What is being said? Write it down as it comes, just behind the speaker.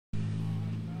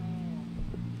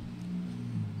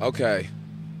Okay,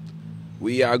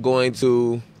 we are going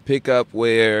to pick up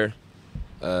where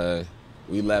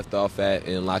we left off at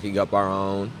in locking up our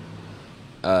own.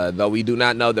 Though we do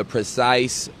not know the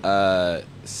precise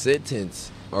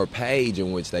sentence or page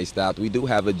in which they stopped, we do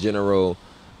have a general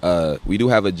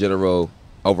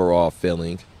overall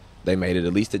feeling. They made it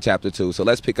at least to chapter 2, so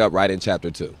let's pick up right in chapter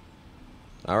 2.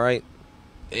 All right.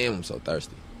 Damn, I'm so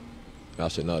thirsty. Y'all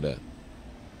should know that.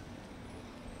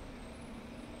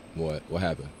 What? What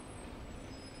happened?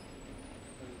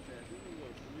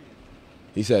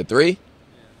 He said 3?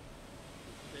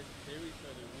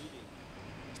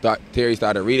 Terry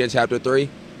started reading chapter 3?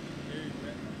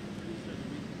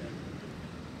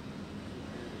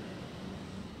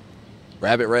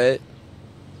 Rabbit read?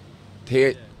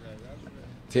 Terry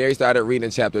started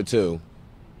reading chapter 2,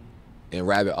 and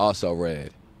Rabbit also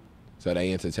read. So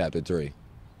they entered chapter 3.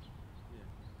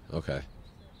 Okay.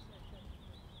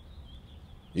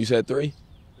 You said 3?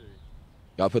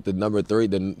 Y'all put the number 3,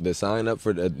 the sign up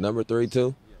for the number 3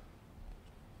 too?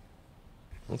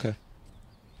 Okay.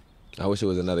 I wish it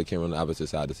was another camera on the opposite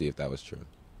side to see if that was true.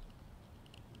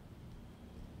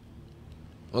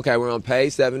 Okay, we're on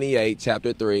page 78,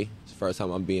 chapter 3. It's the first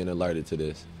time I'm being alerted to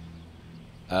this.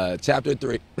 Chapter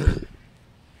 3. Need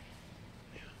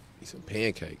some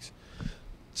pancakes.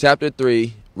 Chapter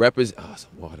 3, some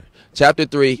water. Chapter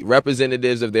 3,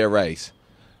 representatives of their race.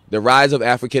 The rise of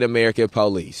African American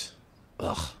police.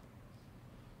 Ugh.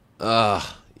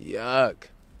 Yuck.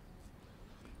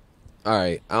 All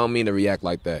right, I don't mean to react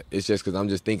like that. It's just because I'm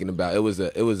just thinking about it was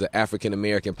an African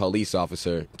American police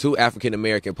officer, 2 African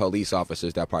American police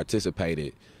officers that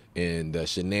participated in the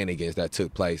shenanigans that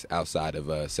took place outside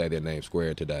of Say Their Name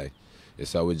Square today, and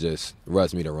so it just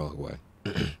rubs me the wrong way.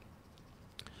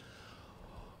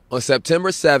 On September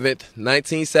 7th,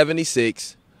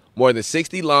 1976, more than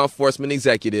 60 law enforcement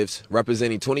executives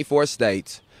representing 24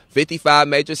 states, 55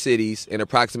 major cities, and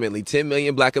approximately 10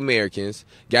 million black Americans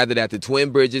gathered at the Twin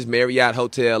Bridges Marriott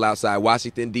Hotel outside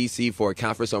Washington, D.C. for a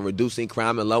conference on reducing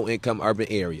crime in low-income urban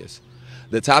areas.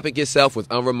 The topic itself was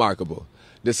unremarkable.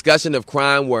 Discussion of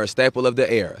crime were a staple of the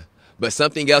era, but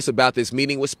something else about this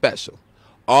meeting was special.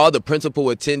 All the principal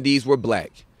attendees were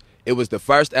black. It was the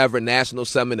first ever national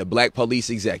summit of black police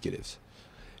executives.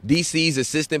 D.C.'s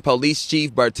Assistant Police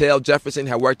Chief Bertell Jefferson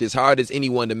had worked as hard as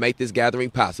anyone to make this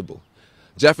gathering possible.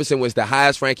 Jefferson was the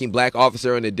highest-ranking black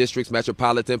officer in the district's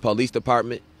Metropolitan Police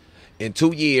Department. In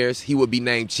 2 years, he would be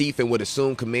named chief and would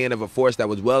assume command of a force that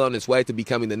was well on its way to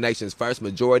becoming the nation's first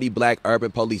majority black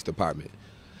urban police department.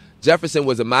 Jefferson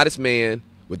was a modest man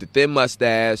with a thin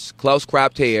mustache,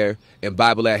 close-cropped hair, and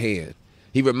Bible at hand.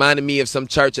 He reminded me of some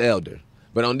church elder.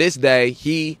 But on this day,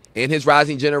 he and his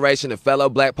rising generation of fellow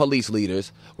black police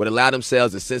leaders would allow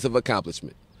themselves a sense of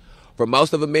accomplishment. For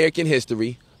most of American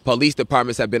history, police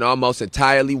departments have been almost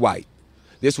entirely white.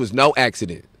 This was no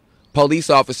accident. Police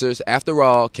officers, after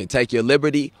all, can take your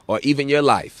liberty or even your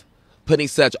life. Putting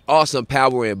such awesome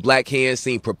power in black hands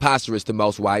seemed preposterous to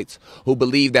most whites who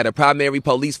believed that a primary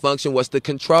police function was to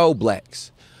control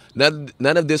blacks. None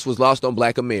of this was lost on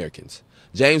black Americans.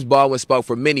 James Baldwin spoke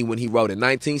for many when he wrote in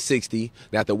 1960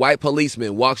 that the white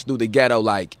policeman walks through the ghetto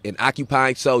like an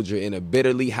occupying soldier in a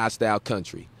bitterly hostile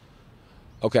country.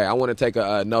 Okay, I want to take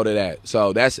a note of that.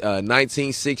 So that's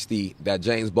 1960 that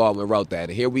James Baldwin wrote that.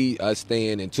 And here we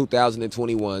stand in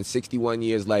 2021, 61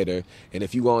 years later. And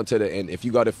if you go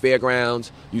to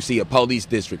Fairgrounds, you see a police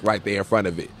district right there in front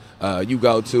of it. You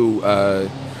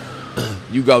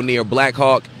go near Black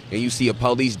Hawk, and you see a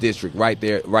police district right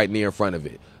there, right near in front of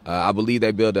it. I believe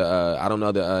they build I don't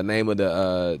know the name of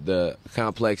the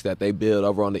complex that they build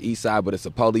over on the east side, but it's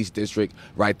a police district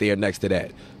right there next to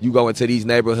that. You go into these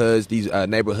neighborhoods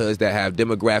that have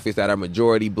demographics that are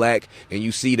majority black, and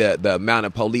you see the amount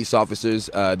of police officers,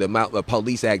 the amount of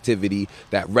police activity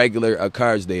that regular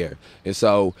occurs there. And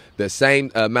so the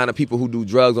same amount of people who do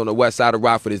drugs on the west side of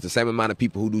Rockford is the same amount of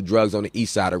people who do drugs on the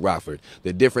east side of Rockford.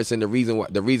 The difference and the reason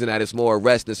that it's more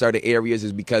arrests in certain areas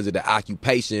is because of the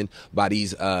occupation by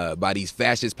these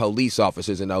fascist police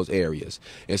officers in those areas.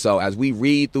 And so as we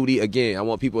read through I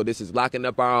want people, this is Locking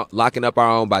Up Our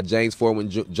Own by James Forman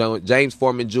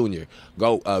Jr.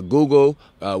 Go Google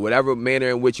whatever manner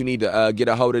in which you need to get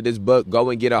a hold of this book. Go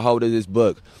and get a hold of this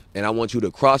book. And I want you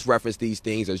to cross-reference these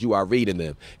things as you are reading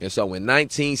them. And so in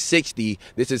 1960,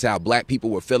 this is how black people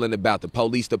were feeling about the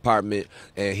police department.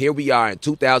 And here we are in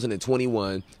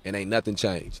 2021, and ain't nothing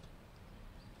changed.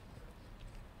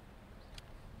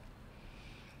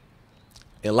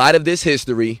 In light of this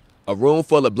history, a room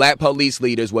full of black police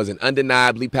leaders was an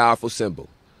undeniably powerful symbol.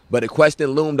 But a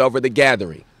question loomed over the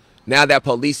gathering. Now that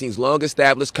policing's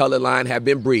long-established color line had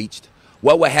been breached,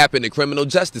 what would happen to criminal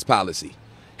justice policy?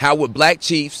 How would black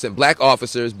chiefs and black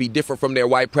officers be different from their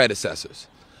white predecessors?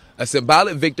 A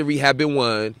symbolic victory had been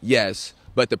won, yes,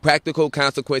 but the practical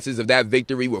consequences of that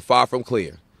victory were far from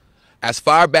clear. As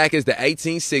far back as the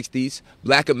 1860s,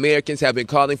 black Americans have been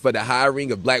calling for the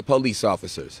hiring of black police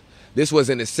officers. This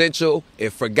was an essential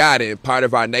and forgotten part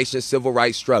of our nation's civil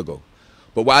rights struggle.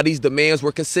 But while these demands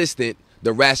were consistent,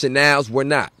 the rationales were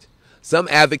not. Some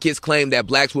advocates claimed that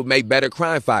blacks would make better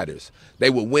crime fighters. They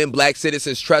would win black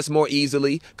citizens' trust more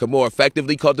easily, could more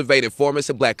effectively cultivate informants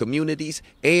in black communities,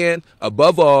 and,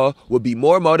 above all, would be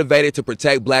more motivated to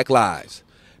protect black lives.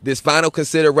 This final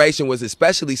consideration was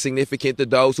especially significant to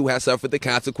those who had suffered the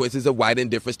consequences of white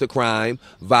indifference to crime,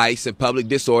 vice, and public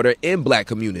disorder in black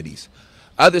communities.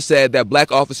 Others said that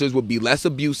black officers would be less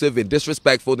abusive and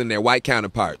disrespectful than their white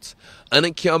counterparts.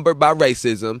 Unencumbered by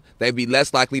racism, they'd be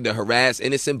less likely to harass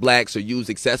innocent blacks or use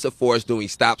excessive force during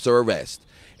stops or arrests.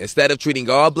 Instead of treating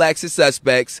all blacks as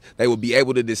suspects, they would be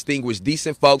able to distinguish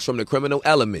decent folks from the criminal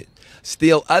element.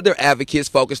 Still, other advocates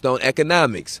focused on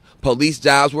economics. Police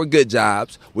jobs were good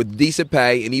jobs with decent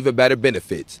pay and even better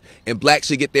benefits, and blacks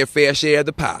should get their fair share of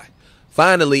the pie.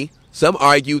 Finally, some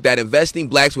argued that investing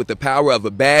blacks with the power of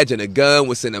a badge and a gun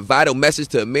would send a vital message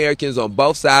to Americans on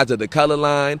both sides of the color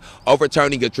line,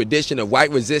 overturning a tradition of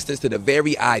white resistance to the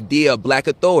very idea of black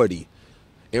authority.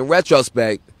 In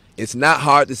retrospect, it's not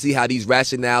hard to see how these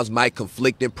rationales might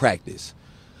conflict in practice.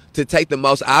 To take the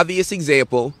most obvious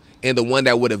example, and the one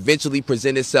that would eventually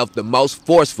present itself the most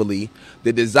forcefully,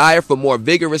 the desire for more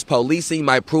vigorous policing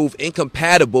might prove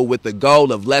incompatible with the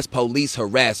goal of less police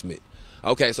harassment.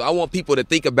 Okay, so I want people to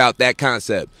think about that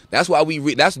concept. That's why we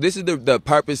read. This is the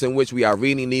purpose in which we are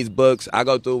reading these books. I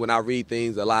go through when I read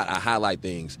things a lot. I highlight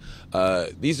things.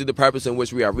 These are the purpose in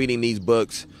which we are reading these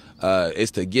books. Is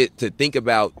to get to think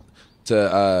about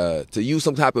to use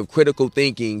some type of critical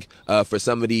thinking for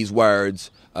some of these words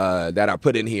that are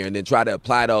put in here, and then try to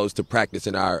apply those to practice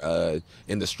in our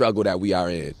in the struggle that we are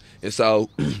in. And so,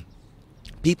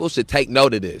 people should take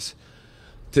note of this.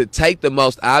 To take the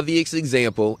most obvious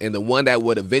example and the one that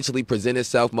would eventually present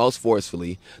itself most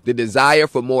forcefully, the desire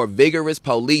for more vigorous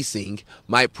policing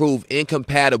might prove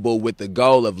incompatible with the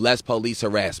goal of less police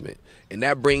harassment. And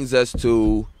that brings us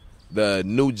to the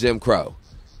new Jim Crow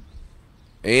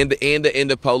and the end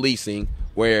of policing,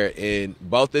 where in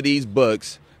both of these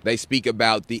books, they speak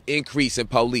about the increase in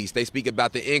police. They speak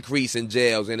about the increase in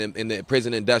jails and in the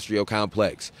prison industrial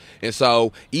complex. And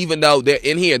so even though they're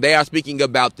in here, they are speaking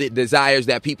about the desires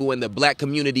that people in the black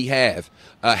community have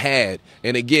had.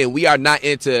 And again, we are not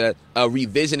into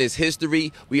revisionist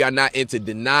history. We are not into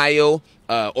denial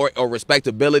or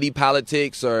respectability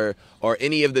politics or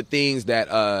any of the things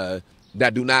that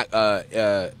do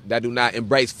not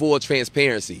embrace full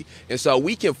transparency. And so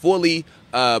we can fully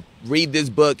read this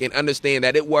book and understand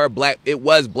that it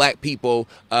was black people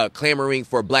clamoring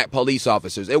for black police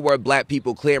officers. It were black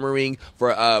people clamoring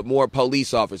for more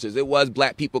police officers. It was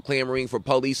black people clamoring for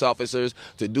police officers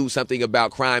to do something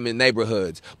about crime in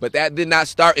neighborhoods. But that did not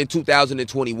start in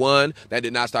 2021. That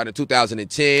did not start in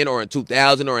 2010 or in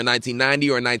 2000 or in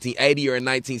 1990 or in 1980 or in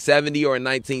 1970 or in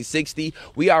 1960.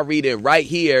 We are reading right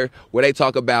here where they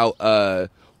talk about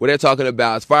where they're talking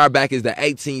about as far back as the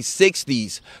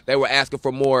 1860s, they were asking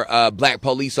for more black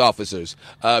police officers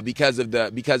because of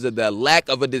the lack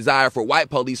of a desire for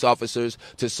white police officers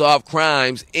to solve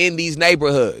crimes in these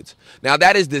neighborhoods. Now,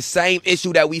 that is the same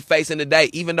issue that we face in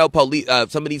today. Even though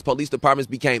some of these police departments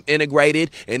became integrated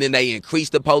and then they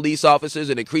increased the police officers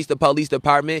and increased the police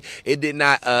department, it did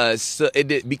not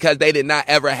because they did not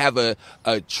ever have a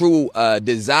true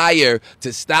desire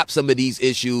to stop some of these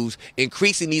issues.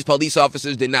 Increasing these police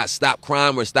officers did not stop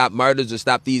crime or stop murders or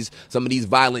stop some of these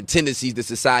violent tendencies that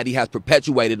society has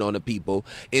perpetuated on the people.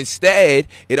 Instead,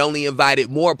 it only invited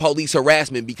more police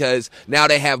harassment because now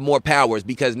they have more powers,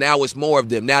 because now it's more of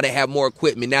them. Now they have more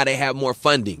equipment. Now they have more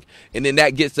funding. And then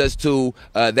that gets us to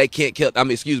to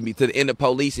the end of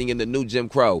policing and the new Jim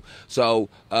Crow. So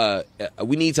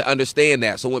we need to understand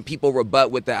that. So when people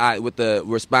rebut with the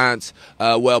response,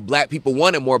 well, black people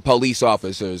wanted more police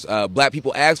officers. Black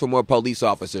people asked for more police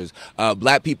officers.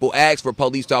 Black people asked for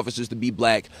police officers to be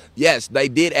black. Yes, they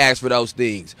did ask for those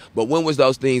things. But when was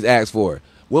those things asked for?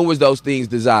 When was those things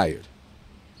desired?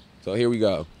 So here we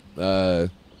go.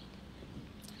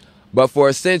 But for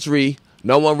a century,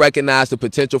 no one recognized the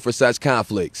potential for such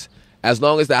conflicts. As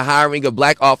long as the hiring of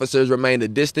black officers remained a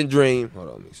distant dream. Hold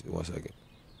on, let me see 1 second.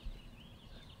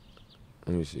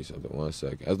 Let me see something 1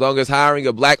 second. As long as hiring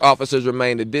of black officers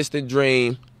remained a distant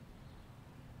dream.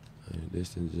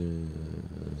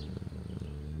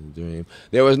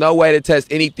 There was no way to test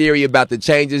any theory about the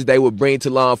changes they would bring to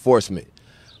law enforcement.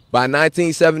 By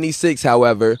 1976,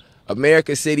 however,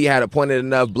 America City had appointed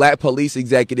enough black police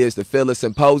executives to fill a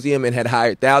symposium and had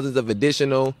hired thousands of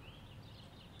additional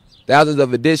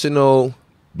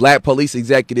black police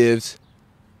executives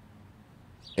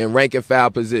in rank and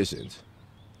file positions.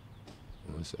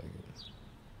 1 second.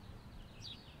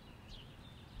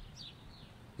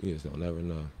 You just don't never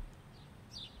know.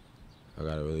 I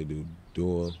gotta really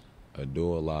do a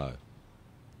dual live.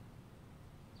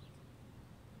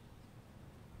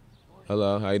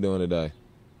 Hello, how you doing today?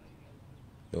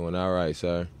 Doing all right,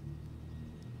 sir.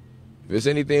 If there's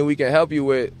anything we can help you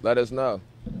with, let us know.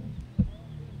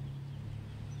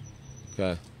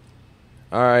 Okay.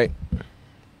 All right.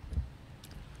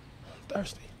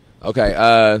 Thirsty. Okay.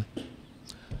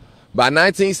 By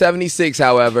 1976,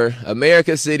 however,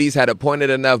 America's cities had appointed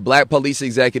enough black police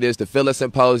executives to fill a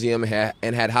symposium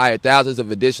and had hired thousands of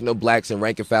additional blacks in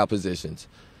rank and file positions.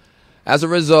 As a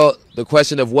result, the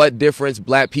question of what difference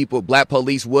black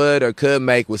police would or could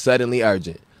make was suddenly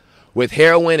urgent. With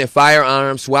heroin and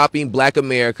firearms swamping black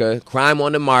America, crime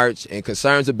on the march, and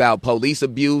concerns about police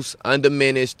abuse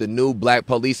undiminished, the new black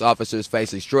police officers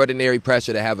faced extraordinary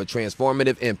pressure to have a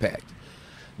transformative impact.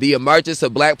 The emergence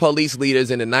of black police leaders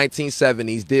in the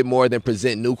 1970s did more than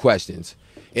present new questions.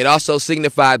 It also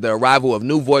signified the arrival of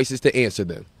new voices to answer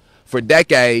them. For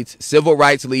decades, civil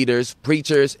rights leaders,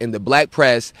 preachers, and the black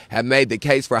press have made the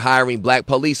case for hiring black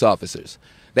police officers.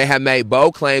 They have made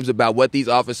bold claims about what these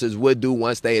officers would do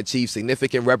once they achieve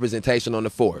significant representation on the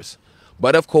force.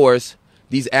 But of course,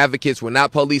 these advocates were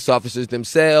not police officers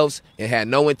themselves and had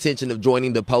no intention of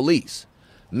joining the police.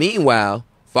 Meanwhile,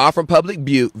 far from public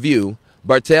view,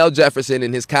 Bertell Jefferson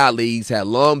and his colleagues had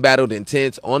long battled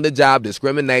intense on-the-job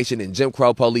discrimination in Jim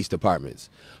Crow police departments.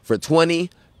 For 20,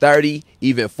 30,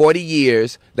 even 40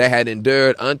 years, they had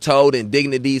endured untold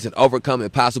indignities and overcome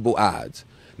impossible odds.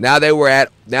 Now they were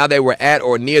at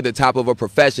or near the top of a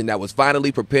profession that was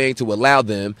finally preparing to allow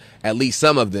them, at least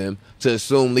some of them, to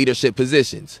assume leadership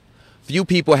positions. Few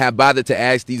people have bothered to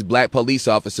ask these black police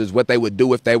officers what they would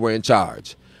do if they were in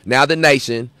charge. Now the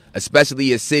nation,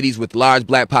 especially its cities with large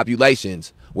black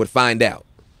populations, would find out.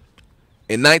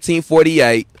 In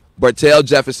 1948, Bertell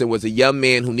Jefferson was a young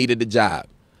man who needed a job.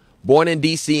 Born in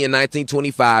D.C. in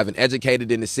 1925 and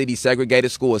educated in the city's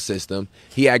segregated school system,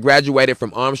 he had graduated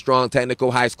from Armstrong Technical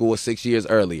High School 6 years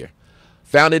earlier.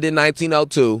 Founded in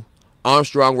 1902,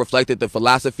 Armstrong reflected the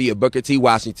philosophy of Booker T.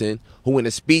 Washington, who in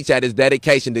a speech at his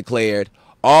dedication declared,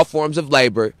 "All forms of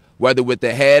labor, whether with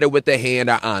the head or with the hand,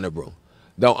 are honorable."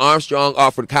 Though Armstrong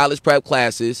offered college prep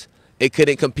classes, it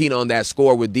couldn't compete on that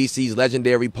score with D.C.'s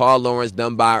legendary Paul Laurence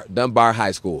Dunbar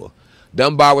High School.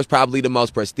 Dunbar was probably the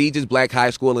most prestigious black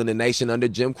high school in the nation under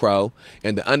Jim Crow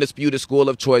and the undisputed school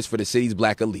of choice for the city's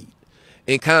black elite.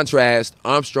 In contrast,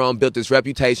 Armstrong built its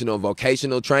reputation on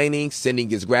vocational training,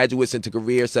 sending its graduates into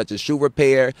careers such as shoe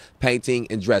repair, painting,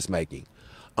 and dressmaking.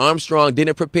 Armstrong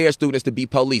didn't prepare students to be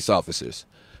police officers.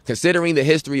 Considering the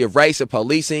history of race and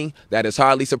policing, that is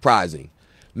hardly surprising.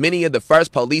 Many of the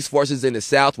first police forces in the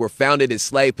South were founded as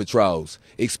slave patrols,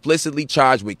 explicitly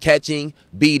charged with catching,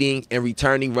 beating, and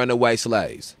returning runaway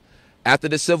slaves. After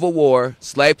the Civil War,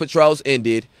 slave patrols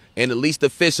ended, and at least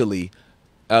officially,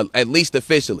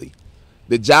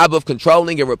 the job of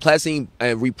controlling and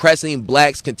repressing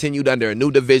blacks continued under a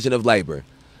new division of labor.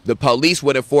 The police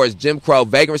would enforce Jim Crow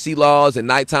vagrancy laws and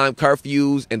nighttime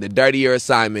curfews, and the dirtier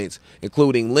assignments,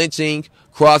 including lynching,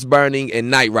 cross-burning, and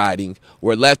night riding,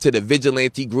 were left to the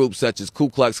vigilante groups such as Ku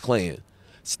Klux Klan.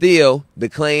 Still, the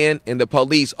Klan and the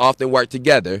police often worked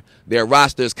together, their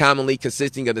rosters commonly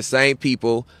consisting of the same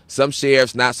people. Some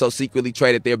sheriffs not so secretly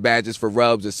traded their badges for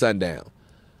rubs at sundown.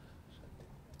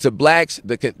 To blacks,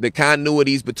 the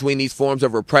continuities between these forms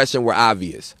of repression were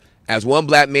obvious. As one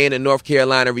black man in North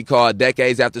Carolina recalled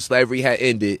decades after slavery had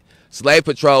ended, slave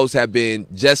patrols have been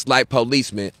just like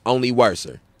policemen, only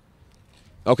worser.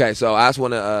 Okay, so I just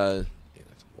want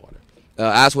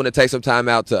to take some time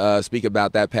out to speak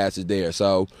about that passage there.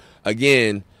 So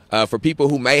again, for people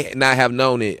who may not have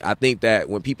known it, I think that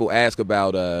when people ask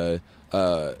about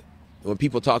when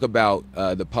people talk about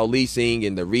the policing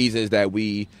and the reasons that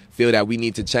we feel that we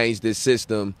need to change this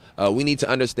system, we need to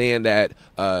understand that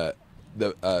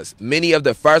many of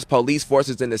the first police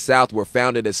forces in the South were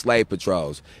founded as slave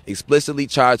patrols, explicitly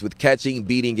charged with catching,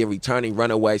 beating, and returning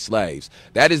runaway slaves.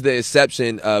 That is the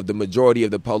exception of the majority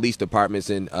of the police departments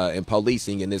in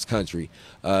policing in this country.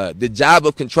 The job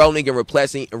of controlling and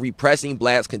repressing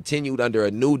blacks continued under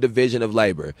a new division of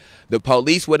labor. The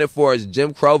police would enforce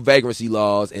Jim Crow vagrancy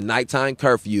laws and nighttime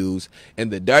curfews,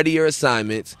 and the dirtier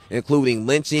assignments, including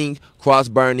lynching,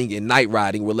 cross-burning, and night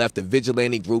riding were left to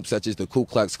vigilante groups such as the Ku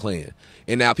Klux Klan.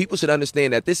 And now people should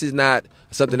understand that this is not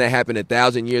something that happened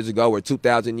 1,000 years ago or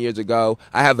 2,000 years ago.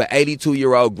 I have an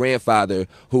 82-year-old grandfather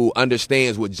who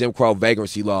understands what Jim Crow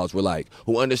vagrancy laws were like,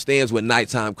 who understands what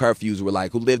nighttime curfews were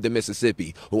like, who lived in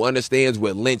Mississippi, who understands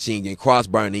what lynching and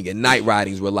cross-burning and night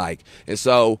ridings were like. And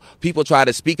so people try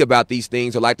to speak about these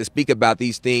things, or like to speak about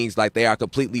these things like they are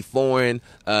completely foreign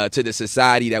to the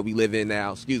society that we live in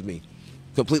now.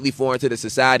 Completely foreign to the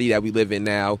society that we live in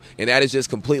now, and that is just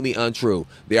completely untrue.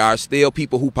 There are still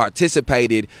people who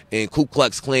participated in Ku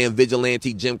Klux Klan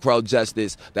vigilante Jim Crow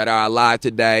justice that are alive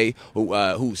today, who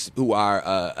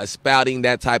are spouting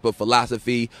that type of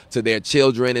philosophy to their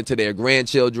children and to their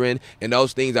grandchildren, and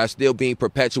those things are still being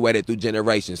perpetuated through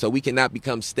generations. So we cannot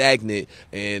become stagnant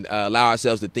and allow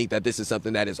ourselves to think that this is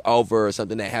something that is over, or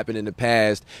something that happened in the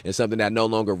past, and something that no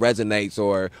longer resonates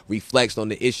or reflects on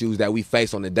the issues that we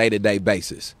face on a day-to-day basis.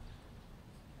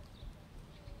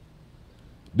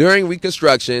 During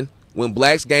Reconstruction, when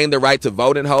blacks gained the right to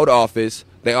vote and hold office,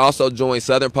 they also joined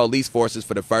Southern police forces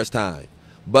for the first time.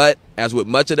 But, as with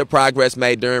much of the progress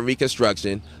made during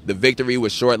Reconstruction, the victory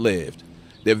was short-lived.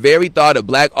 The very thought of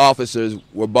black officers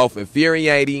were both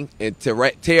infuriating and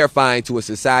terrifying to a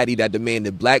society that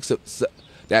demanded black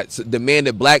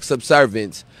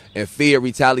subservience and feared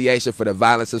retaliation for the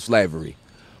violence of slavery.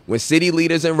 When city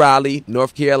leaders in Raleigh,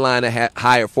 North Carolina,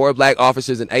 hired 4 black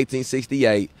officers in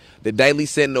 1868, the Daily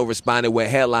Sentinel responded with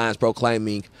headlines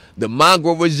proclaiming, "The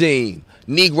mongrel regime,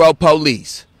 Negro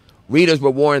police." Readers were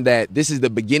warned that this is the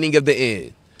beginning of the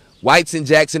end. Whites in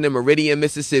Jackson and Meridian,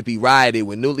 Mississippi rioted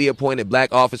when newly appointed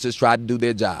black officers tried to do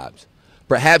their jobs.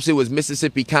 Perhaps it was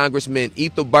Mississippi Congressman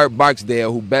Ethelbert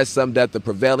Barksdale who best summed up the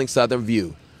prevailing Southern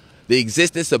view. The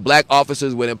existence of black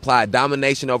officers would imply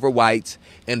domination over whites,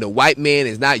 and the white man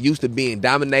is not used to being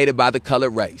dominated by the colored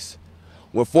race.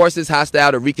 When forces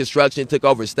hostile to Reconstruction took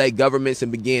over state governments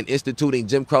and began instituting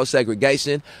Jim Crow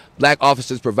segregation, black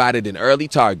officers provided an early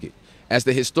target. As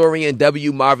the historian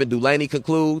W. Marvin Dulaney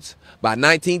concludes, by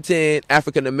 1910,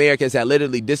 African Americans had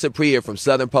literally disappeared from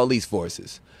Southern police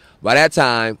forces. By that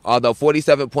time, although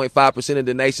 47.5% of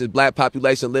the nation's black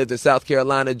population lived in South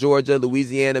Carolina, Georgia,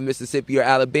 Louisiana, Mississippi, or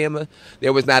Alabama,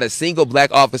 there was not a single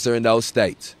black officer in those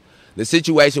states. The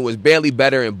situation was barely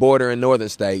better in border and northern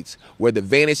states, where the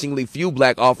vanishingly few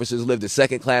black officers lived a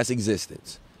second-class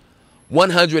existence.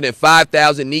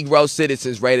 105,000 Negro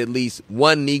citizens rate at least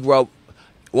one Negro.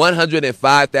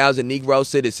 105,000 Negro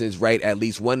citizens rate at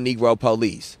least one Negro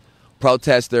police.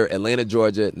 Protester, Atlanta,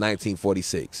 Georgia,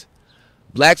 1946.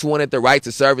 Blacks wanted the right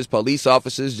to serve as police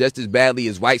officers just as badly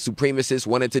as white supremacists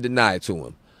wanted to deny it to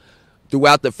them.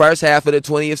 Throughout the first half of the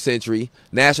 20th century,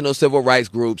 national civil rights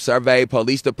groups surveyed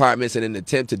police departments in an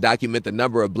attempt to document the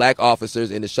number of black officers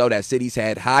and to show that cities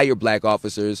had higher black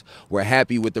officers were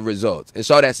happy with the results.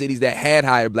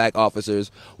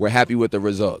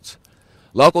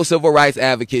 Local civil rights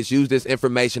advocates used this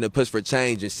information to push for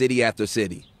change in city after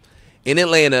city. In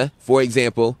Atlanta, for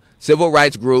example, civil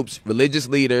rights groups, religious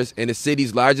leaders, and the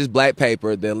city's largest black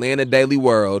paper, the Atlanta Daily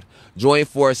World, joined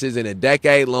forces in a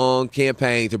decade-long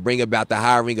campaign to bring about the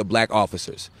hiring of black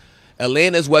officers.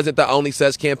 Atlanta's wasn't the only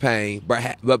such campaign,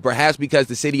 but perhaps because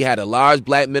the city had a large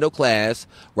black middle class,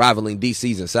 rivaling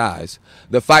D.C.'s in size,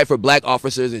 the fight for black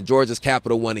officers in Georgia's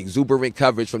capital won exuberant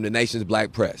coverage from the nation's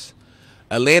black press.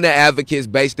 Atlanta advocates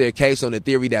based their case on the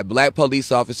theory that black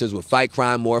police officers would fight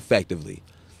crime more effectively.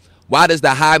 Why does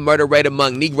the high murder rate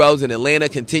among Negroes in Atlanta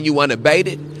continue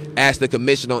unabated? Asked the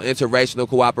Commission on Interracial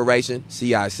Cooperation,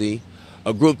 CIC,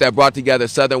 a group that brought together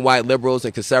Southern white liberals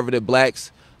and conservative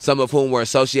blacks, some of whom were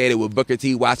associated with Booker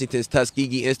T. Washington's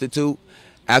Tuskegee Institute.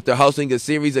 After hosting a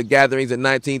series of gatherings in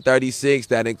 1936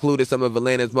 that included some of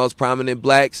Atlanta's most prominent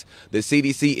blacks, the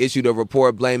CDC issued a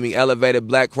report blaming elevated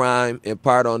black crime in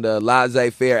part on the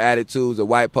laissez-faire attitudes of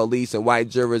white police and white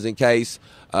jurors in cases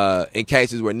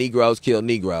where Negroes kill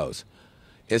Negroes.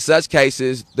 In such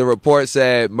cases, the report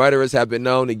said murderers have been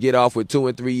known to get off with 2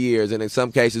 and 3 years, and in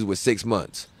some cases with 6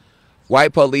 months.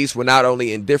 White police were not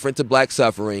only indifferent to black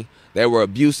suffering, they were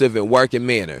abusive in work and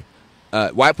manner.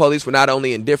 White police were not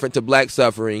only indifferent to black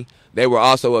suffering, they were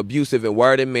also abusive in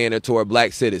word and manner toward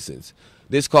black citizens.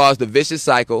 This caused a vicious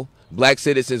cycle. Black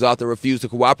citizens often refused to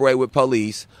cooperate with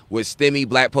police, with STEMI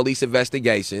black police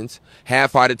investigations,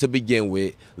 half-hearted to begin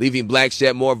with, leaving blacks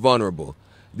yet more vulnerable.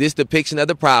 This depiction of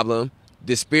the problem,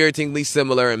 dispiritingly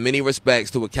similar in many respects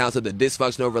to accounts of the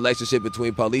dysfunctional relationship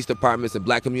between police departments and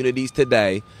black communities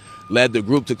today, led the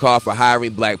group to call for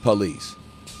hiring black police.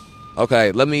 Okay,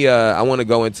 I want to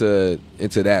go into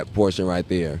that portion right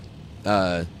there.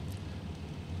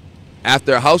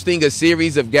 After hosting a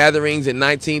series of gatherings in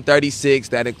 1936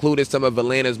 that included some of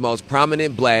Atlanta's most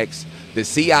prominent blacks, the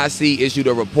CIC issued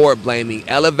a report blaming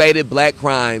elevated black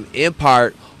crime in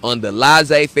part on the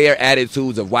laissez-faire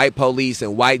attitudes of white police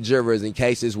and white jurors in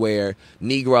cases where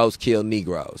Negroes kill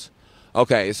Negroes.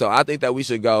 Okay, so I think that we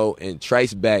should go and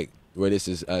trace back where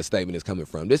this statement is coming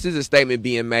from. This is a statement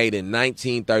being made in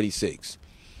 1936.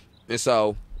 And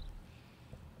so,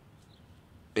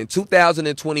 in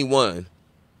 2021,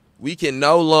 we can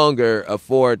no longer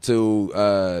afford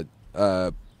to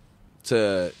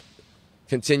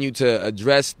continue to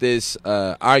address this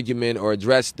argument or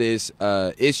address this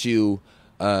issue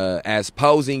as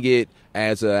posing it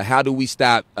as how do we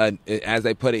stop, as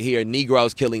they put it here,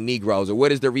 Negroes killing Negroes, or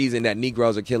what is the reason that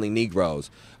Negroes are killing Negroes,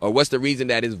 or what's the reason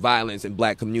that is violence in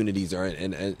black communities or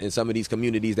in some of these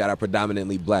communities that are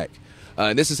predominantly black.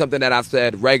 And this is something that I've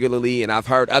said regularly, and I've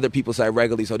heard other people say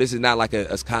regularly, so this is not like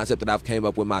a concept that I've came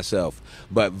up with myself.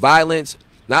 But violence,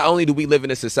 not only do we live in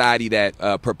a society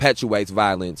that perpetuates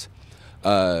violence,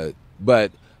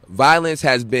 but violence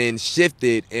has been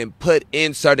shifted and put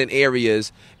in certain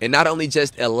areas, and not only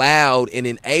just allowed and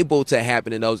enabled to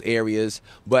happen in those areas,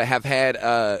 but have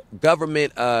had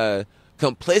government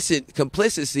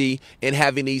complicity in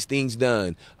having these things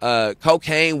done.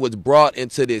 Cocaine was brought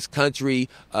into this country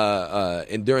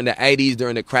and during the 80s,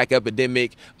 during the crack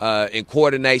epidemic, in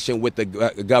coordination with the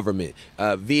government.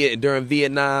 During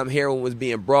Vietnam, heroin was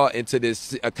being brought into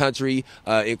this country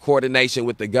in coordination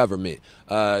with the government.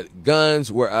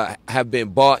 Guns have been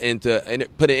bought into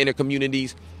put in inner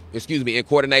communities. In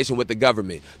coordination with the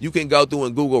government. You can go through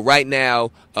and Google right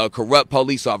now corrupt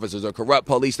police officers or corrupt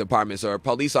police departments or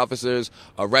police officers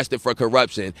arrested for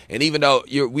corruption. And even though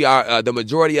the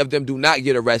majority of them do not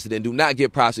get arrested and do not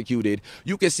get prosecuted,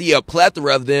 you can see a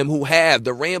plethora of them who have.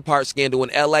 The Rampart scandal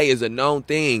in L.A. is a known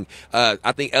thing.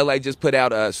 I think L.A. just put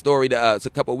out a story a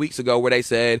couple of weeks ago where they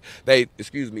said they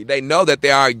know that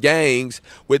there are gangs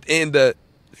within the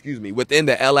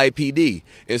LAPD.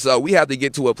 And so we have to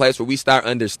get to a place where we start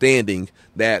understanding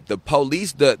that the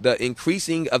police, the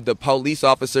increasing of the police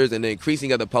officers and the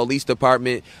increasing of the police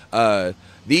department,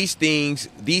 these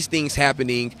things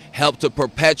happening help to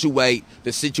perpetuate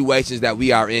the situations that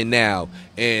we are in now.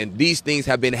 And these things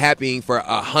have been happening for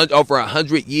over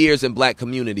 100 years in black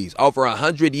communities, over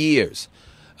 100 years.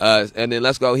 And then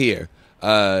let's go here.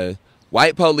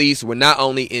 White police were not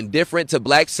only indifferent to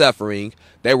black suffering,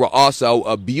 they were also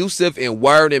abusive in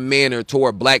word and manner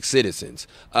toward black citizens.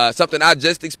 Something I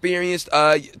just experienced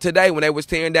today when they was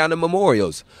tearing down the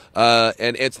memorials.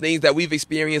 And it's things that we've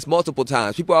experienced multiple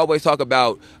times. People always talk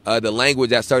about the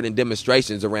language at certain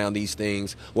demonstrations around these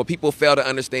things. What people fail to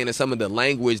understand is some of the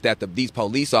language that these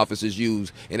police officers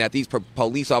use and that these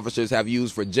police officers have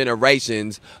used for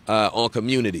generations on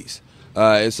communities.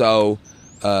 And so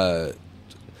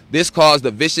this caused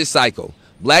a vicious cycle.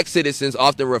 Black citizens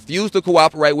often refuse to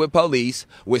cooperate with police,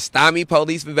 with stymied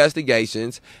police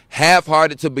investigations,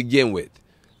 half-hearted to begin with.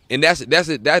 And that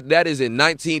is in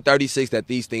 1936 that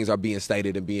these things are being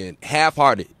stated and being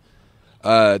half-hearted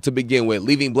to begin with,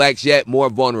 leaving blacks yet more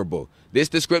vulnerable. This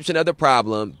description of the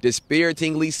problem,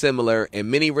 dispiritingly similar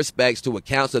in many respects to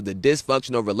accounts of the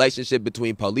dysfunctional relationship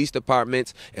between police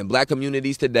departments and black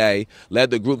communities today,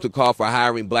 led the group to call for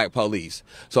hiring black police.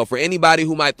 So for anybody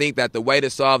who might think that the way to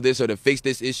solve this or to fix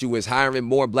this issue is hiring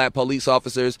more black police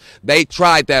officers, they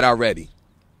tried that already.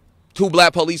 2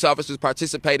 black police officers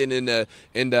participated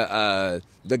in the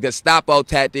Gestapo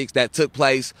tactics that took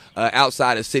place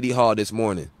outside of City Hall this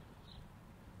morning.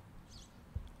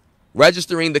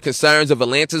 Registering the concerns of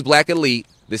Atlanta's black elite,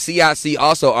 the CIC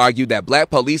also argued that black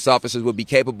police officers would be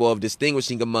capable of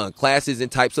distinguishing among classes and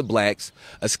types of blacks,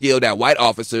 a skill that white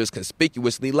officers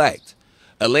conspicuously lacked.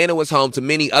 Atlanta was home to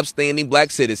many upstanding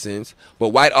black citizens, but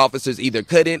white officers either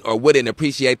couldn't or wouldn't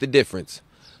appreciate the difference.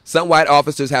 Some white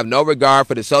officers have no regard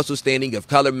for the social standing of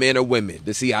colored men or women,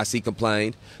 the CIC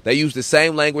complained. They use the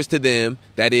same language to them,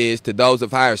 that is, to those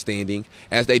of higher standing,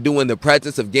 as they do in the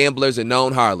presence of gamblers and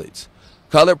known harlots.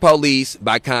 Colored police,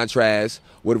 by contrast,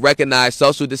 would recognize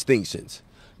social distinctions.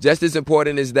 Just as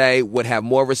important, they would have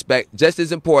more respect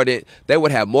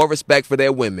for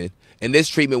their women, and this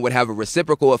treatment would have a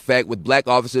reciprocal effect with black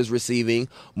officers receiving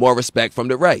more respect from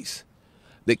the race.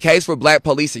 The case for black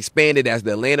police expanded as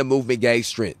the Atlanta movement gained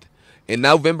strength. In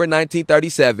November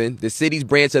 1937, the city's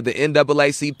branch of the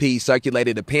NAACP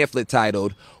circulated a pamphlet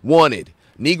titled, "Wanted,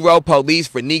 Negro Police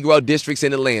for Negro Districts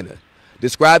in Atlanta."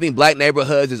 Describing black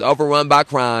neighborhoods as overrun by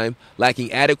crime,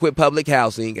 lacking adequate public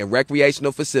housing and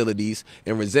recreational facilities,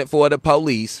 and resentful of the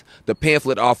police, the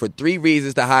pamphlet offered 3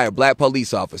 reasons to hire black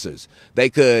police officers.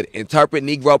 They could interpret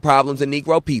Negro problems and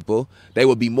Negro people, they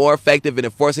would be more effective in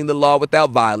enforcing the law without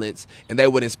violence, and they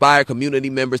would inspire community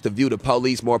members to view the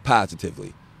police more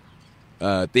positively.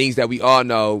 Things that we all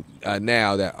know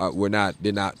now that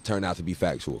did not turn out to be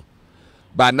factual.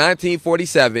 By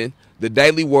 1947, the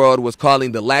Daily World was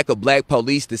calling the lack of black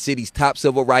police the city's top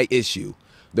civil rights issue.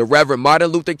 The Reverend Martin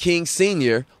Luther King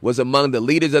Sr. was among the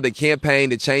leaders of the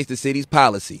campaign to change the city's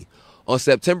policy. On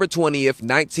September 20th,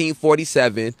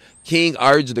 1947, King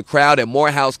urged the crowd at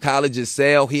Morehouse College's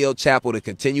Sale Hill Chapel to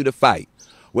continue to fight.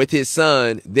 With his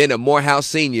son, then a Morehouse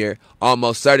senior,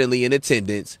 almost certainly in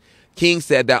attendance, King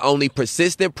said that only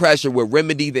persistent pressure would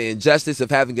remedy the injustice of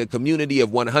having a community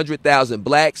of 100,000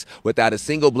 blacks without a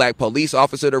single black police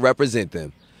officer to represent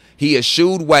them. He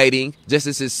eschewed waiting, just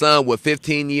as his son would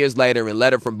 15 years later in a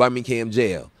letter from Birmingham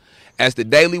jail. As the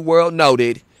Daily World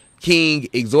noted, King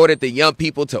exhorted the young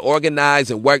people to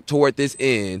organize and work toward this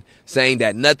end, saying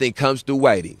that nothing comes through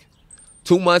waiting.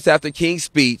 2 months after King's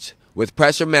speech, with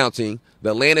pressure mounting,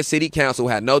 the Atlanta City Council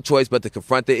had no choice but to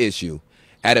confront the issue.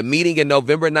 At a meeting in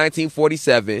November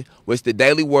 1947, which the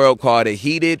Daily World called a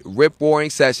heated, rip-roaring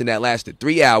session that lasted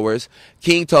 3 hours,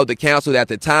 King told the council that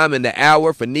the time and the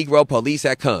hour for Negro police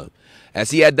had come. As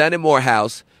he had done in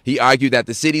Morehouse, he argued that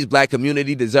the city's black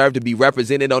community deserved to be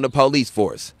represented on the police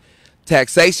force.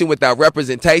 Taxation without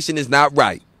representation is not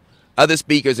right. Other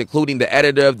speakers, including the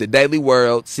editor of the Daily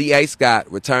World, C.A.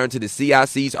 Scott, returned to the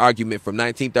CIC's argument from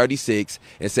 1936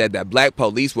 and said that black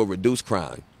police will reduce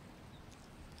crime.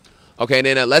 Okay, and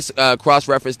then let's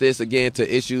cross-reference this again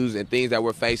to issues and things that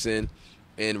we're facing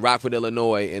in Rockford,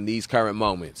 Illinois in these current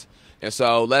moments. And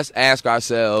so let's ask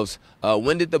ourselves,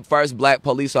 when did the first black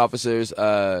police officers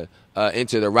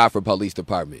enter the Rockford Police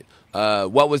Department?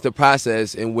 What was the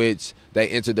process in which they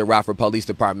entered the Rockford Police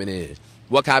Department in?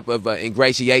 What type of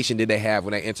ingratiation did they have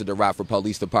when they entered the Rockford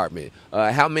Police Department?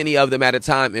 How many of them at a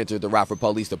time entered the Rockford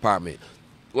Police Department?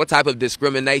 What type of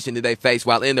discrimination did they face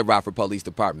while in the Rockford Police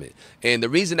Department? And the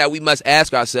reason that we must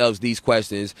ask ourselves these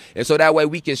questions is so that way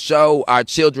we can show our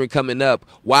children coming up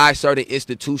why certain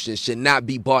institutions should not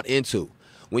be bought into.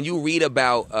 When you read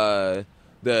about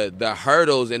the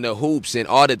hurdles and the hoops and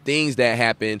all the things that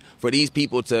happen for these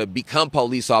people to become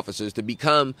police officers, to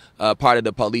become part of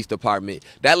the police department,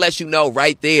 that lets you know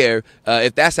right there,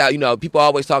 if that's how, people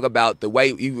always talk about the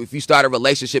way, if you start a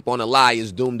relationship on a lie,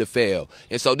 it's doomed to fail.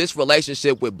 And so this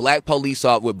relationship with black police,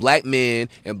 with black men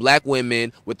and black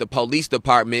women, with the police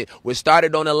department was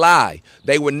started on a lie.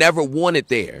 They were never wanted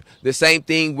there. The same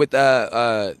thing with, some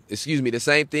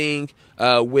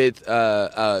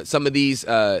of these,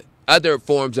 other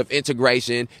forms of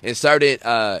integration in certain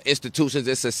institutions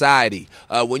in society.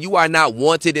 When you are not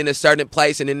wanted in a certain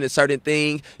place and in a certain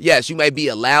thing, yes, you may be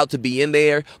allowed to be in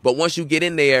there, but once you get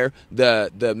in there,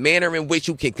 the manner in which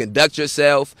you can conduct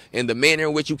yourself and the manner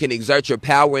in which you can exert your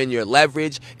power and your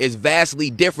leverage is vastly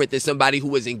different than somebody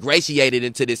who is ingratiated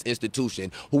into this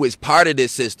institution, who is part of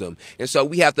this system. And so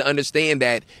we have to understand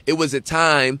that it was a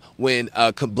time when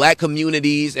black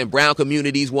communities and brown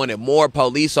communities wanted more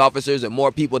police officers and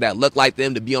more people that looked like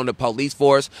them to be on the police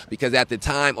force, because at the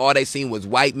time all they seen was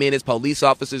white men as police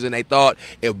officers, and they thought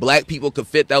if black people could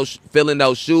fill in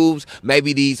those shoes,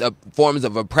 maybe these forms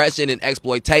of oppression and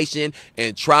exploitation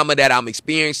and trauma that I'm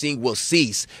experiencing will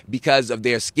cease because of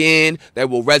their skin. They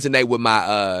will resonate with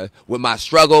my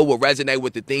struggle, will resonate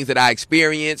with the things that I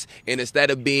experience, and instead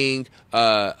of being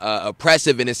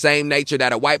oppressive in the same nature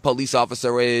that a white police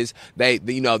officer is,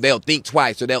 they'll think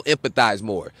twice, or they'll empathize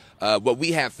more. What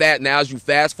we have now, as you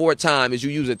fast forward time, as you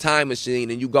use a time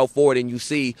machine and you go forward and you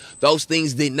see those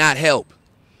things did not help.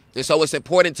 And so it's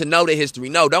important to know the history.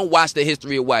 No, don't wash the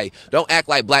history away. Don't act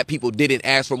like black people didn't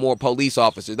ask for more police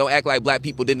officers. Don't act like black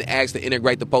people didn't ask to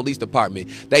integrate the police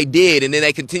department. They did, and then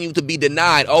they continue to be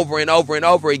denied over and over and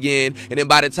over again. And then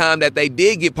by the time that they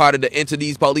did get into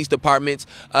these police departments,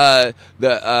 the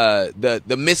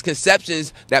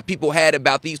misconceptions that people had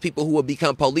about these people who would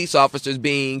become police officers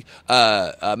being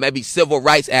maybe civil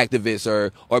rights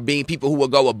activists or being people who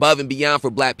would go above and beyond for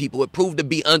black people, it proved to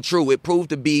be untrue. It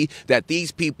proved to be that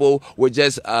these people were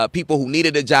just people who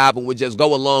needed a job and would just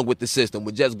go along with the system,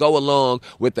 would just go along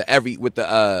with the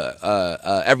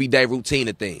everyday routine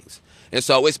of things. And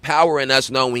so it's power in us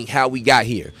knowing how we got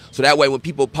here. So that way when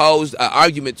people pose an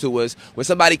argument to us, when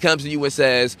somebody comes to you and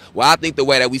says, well, I think the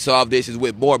way that we solve this is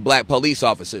with more black police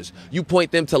officers, you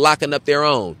point them to locking up our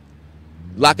own.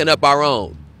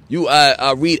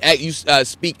 You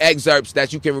speak excerpts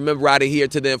that you can remember out of here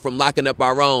to them from Locking Up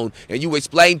Our Own, and you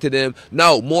explain to them,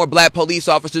 no, more black police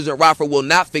officers in Rockford will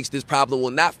not fix this problem,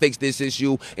 will not fix this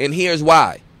issue, and here's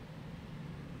why.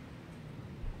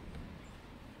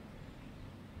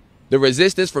 The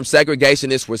resistance from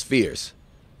segregationists was fierce.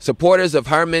 Supporters of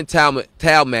Herman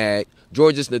Talmadge,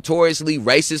 Georgia's notoriously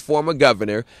racist former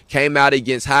governor, came out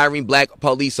against hiring black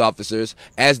police officers,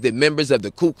 as did members of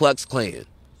the Ku Klux Klan.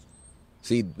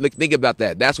 See, look, think about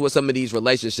that. That's what some of these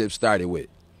relationships started with.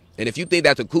 And if you think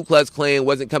that the Ku Klux Klan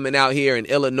wasn't coming out here in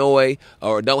Illinois,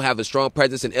 or don't have a strong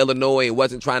presence in Illinois, and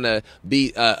wasn't trying to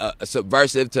be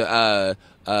subversive to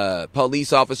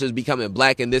police officers becoming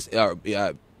black in this,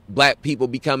 black people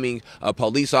becoming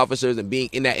police officers and being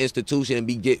in that institution and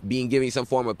being given some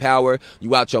form of power,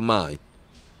 you out your mind.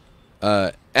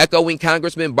 Echoing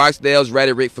Congressman Barksdale's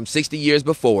rhetoric from 60 years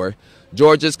before,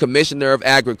 Georgia's Commissioner of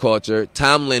Agriculture,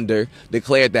 Tom Linder,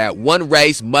 declared that one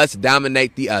race must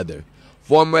dominate the other.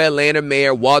 Former Atlanta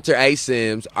Mayor Walter A.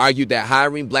 Sims argued that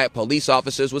hiring black police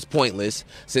officers was pointless,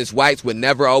 since whites would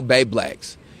never obey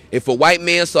blacks. If a white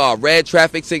man saw a red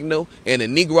traffic signal and a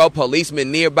Negro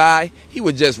policeman nearby, he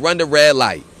would just run the red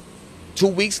light. 2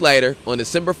 weeks later, on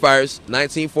December 1st,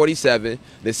 1947,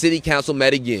 the city council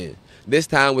met again, this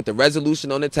time with a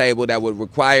resolution on the table that would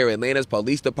require Atlanta's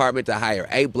police department to hire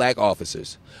 8 black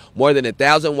officers. More than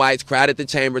 1,000 whites crowded the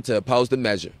chamber to oppose the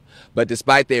measure. But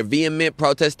despite their vehement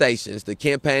protestations, the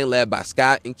campaign led by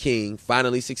Scott and King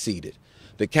finally succeeded.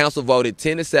 The council voted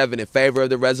 10-7 in favor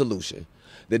of the resolution.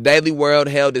 The Daily World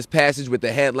hailed this passage with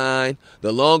the headline,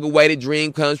 "The long-awaited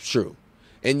dream comes true."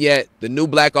 And yet, the new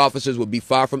black officers would be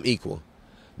far from equal.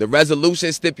 The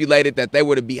resolution stipulated that they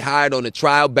were to be hired on a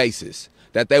trial basis,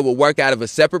 that they will work out of a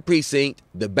separate precinct,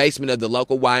 the basement of the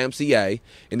local YMCA,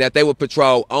 and that they would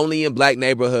patrol only in black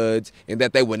neighborhoods, and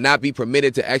that they would not be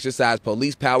permitted to exercise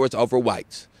police powers over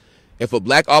whites. If a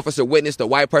black officer witnessed a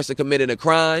white person committing a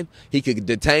crime, he could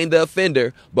detain the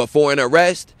offender, but for an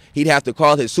arrest, he'd have to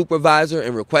call his supervisor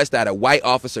and request that a white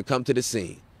officer come to the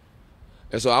scene.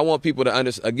 And so I want people to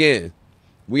understand, again,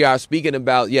 we are speaking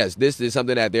about, yes, this is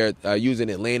something that they're using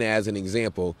Atlanta as an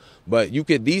example, but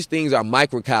these things are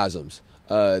microcosms.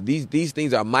 These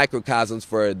things are microcosms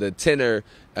for the tenor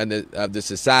of the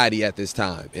society at this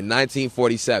time. In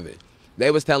 1947,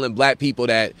 they was telling black people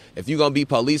that if you're going to be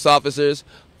police officers,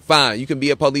 fine, you can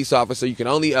be a police officer. You can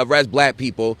only arrest black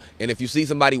people. And if you see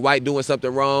somebody white doing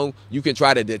something wrong, you can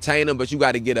try to detain them, but you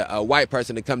got to get a white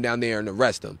person to come down there and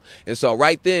arrest them. And so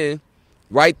right then,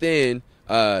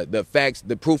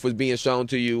 the proof was being shown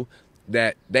to you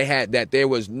that there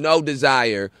was no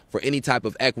desire for any type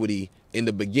of equity in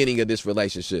the beginning of this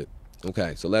relationship.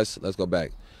 Okay, so let's go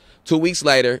back. 2 weeks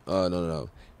later,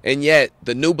 and yet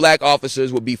the new black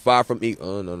officers would be far from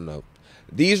equal.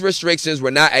 These restrictions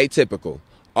were not atypical.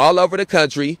 All over the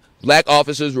country, black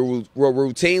officers were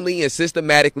routinely and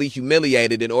systematically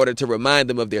humiliated in order to remind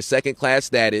them of their second-class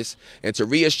status and to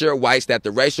reassure whites that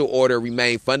the racial order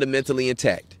remained fundamentally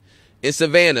intact. In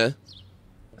Savannah,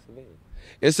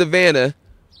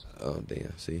 oh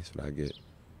damn, see, that's what I get.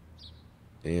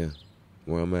 Damn,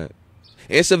 where I'm at.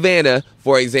 In Savannah,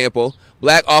 for example,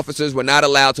 black officers were not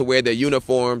allowed to wear their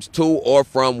uniforms to or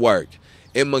from work.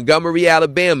 In Montgomery,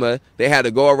 Alabama, they had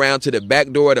to go around to the back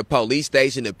door of the police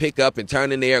station to pick up and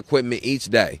turn in their equipment each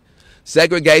day.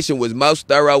 Segregation was most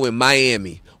thorough in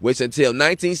Miami, which until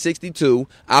 1962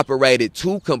 operated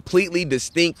 2 completely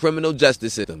distinct criminal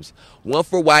justice systems, one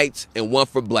for whites and one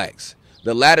for blacks.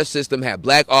 The latter system had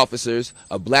black officers,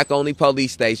 a black-only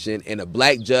police station, and a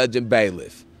black judge and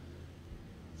bailiff.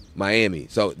 Miami.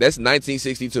 So that's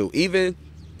 1962. Even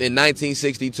in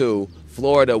 1962,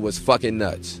 Florida was fucking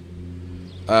nuts.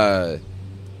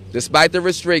 Despite the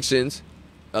restrictions,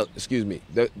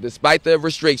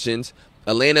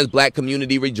 Atlanta's black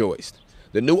community rejoiced.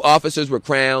 The new officers were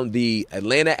crowned the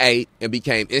Atlanta 8 and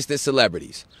became instant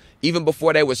celebrities. Even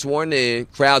before they were sworn in,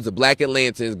 crowds of black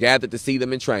Atlantans gathered to see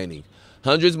them in training.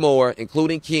 Hundreds more,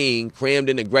 including King, crammed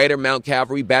into Greater Mount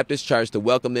Calvary Baptist Church to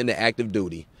welcome them to active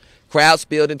duty. Crowds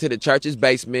spilled into the church's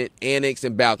basement, annex,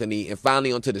 and balcony, and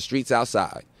finally onto the streets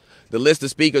outside. The list of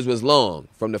speakers was long,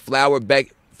 from the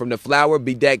flower-bedecked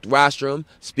rostrum,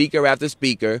 speaker after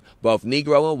speaker, both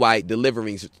Negro and white,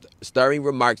 delivering stirring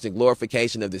remarks in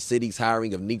glorification of the city's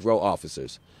hiring of Negro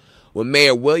officers. When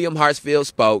Mayor William Hartsfield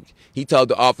spoke, he told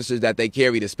the officers that they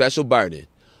carried a special burden.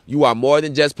 "You are more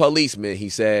than just policemen," he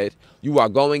said. "You are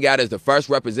going out as the first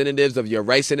representatives of your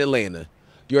race in Atlanta.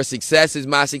 Your success is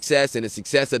my success and the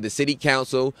success of the city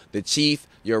council, the chief,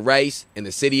 your race, and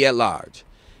the city at large."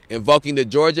 Invoking the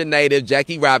Georgia native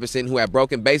Jackie Robinson, who had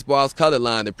broken baseball's color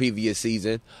line the previous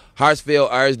season, Hartsfield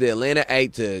urged the Atlanta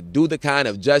 8 to do the kind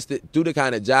of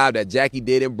job that Jackie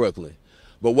did in Brooklyn.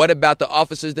 But what about the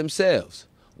officers themselves?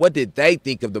 What did they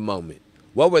think of the moment?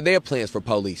 What were their plans for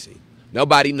policing?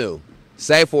 Nobody knew,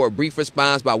 save for a brief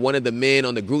response by one of the men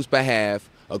on the group's behalf.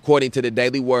 According to the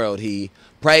Daily World, he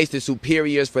praised his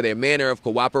superiors for their manner of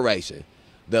cooperation.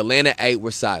 The Atlanta 8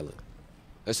 were silent.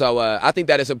 And so I think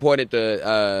that it's important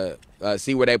to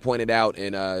see where they pointed out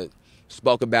and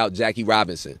spoke about Jackie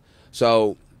Robinson.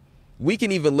 So we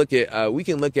can even look at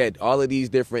all of these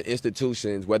different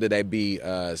institutions, whether they be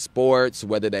sports,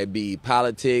 whether they be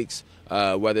politics,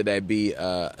 whether they be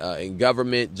in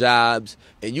government jobs,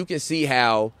 and you can see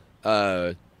how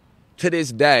to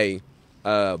this day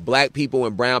black people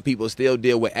and brown people still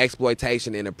deal with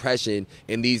exploitation and oppression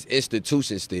in these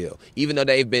institutions still, even though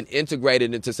they've been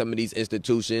integrated into some of these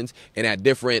institutions and at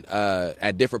different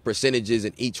percentages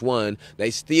in each one, they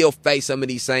still face some of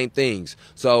these same things.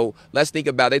 So let's think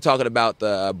about, they talking about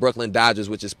the Brooklyn Dodgers,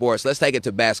 which is sports. Let's take it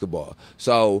to basketball.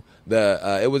 So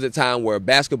it was a time where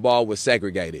basketball was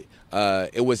segregated.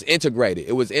 It was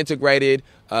integrated.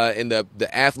 And the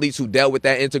athletes who dealt with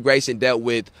that integration dealt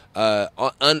with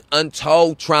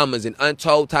untold traumas and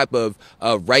untold type of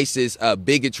racist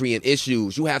bigotry and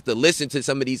issues. You have to listen to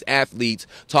some of these athletes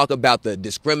talk about the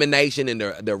discrimination and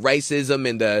the racism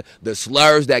and the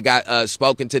slurs that got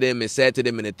spoken to them and said to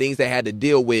them and the things they had to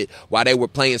deal with while they were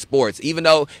playing sports. Even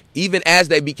once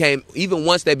they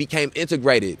became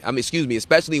integrated,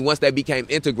 especially once they became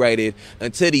integrated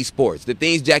into these sports. The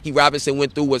things Jackie Robinson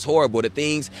went through was horrible. The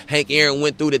things Hank Aaron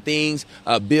went through, the things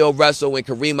Bill Russell and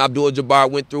Kareem Abdul-Jabbar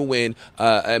went through,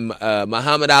 and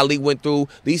Muhammad Ali went through,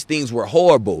 these things were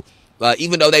horrible.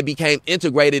 Even though they became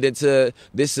integrated into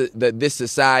this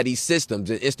society's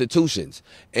systems and institutions.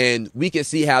 And we can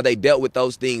see how they dealt with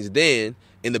those things then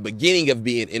in the beginning of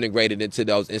being integrated into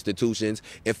those institutions,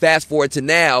 and fast forward to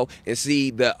now and see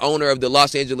the owner of the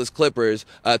Los Angeles Clippers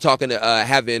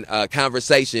having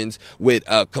conversations with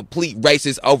complete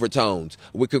racist overtones,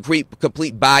 with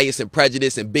complete bias and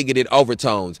prejudice and bigoted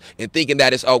overtones, and thinking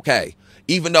that it's okay.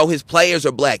 Even though his players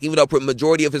are black, even though the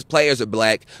majority of his players are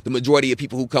black, the majority of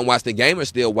people who come watch the game are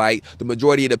still white. The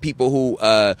majority of the people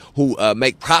who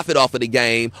make profit off of the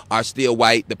game are still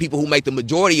white. The people who make the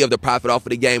majority of the profit off of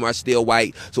the game are still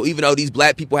white. So even though these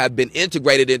black people have been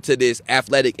integrated into this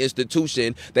athletic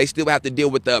institution, they still have to deal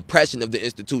with the oppression of the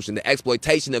institution, the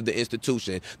exploitation of the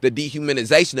institution, the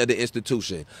dehumanization of the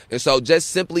institution. And so just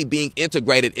simply being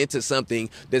integrated into something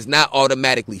does not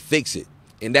automatically fix it.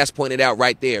 And that's pointed out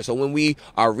right there. So when we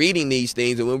are reading these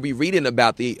things and when we're reading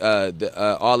about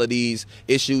all of these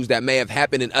issues that may have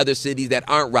happened in other cities that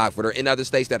aren't Rockford or in other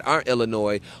states that aren't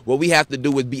Illinois, what we have to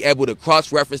do is be able to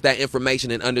cross-reference that information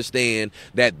and understand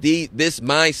that this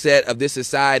mindset of this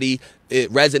society,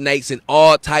 it resonates in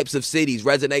all types of cities,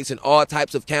 resonates in all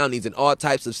types of counties, and all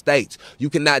types of states.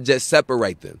 You cannot just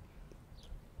separate them.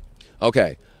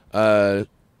 Okay.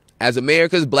 As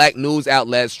America's black news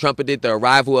outlets trumpeted the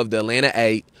arrival of the Atlanta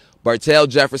 8, Bartell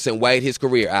Jefferson weighed his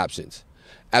career options.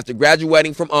 After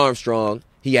graduating from Armstrong,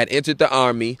 he had entered the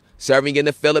Army, serving in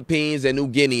the Philippines and New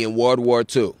Guinea in World War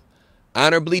II.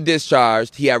 Honorably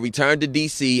discharged, he had returned to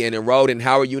D.C. and enrolled in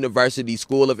Howard University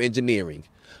School of Engineering.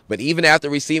 But even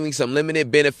after receiving some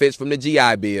limited benefits from the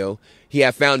GI Bill, he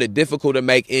had found it difficult to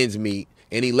make ends meet,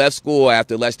 and he left school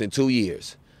after less than 2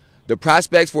 years. The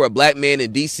prospects for a black man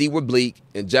in D.C. were bleak,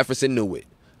 and Jefferson knew it.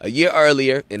 A year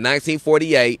earlier, in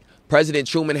 1948, President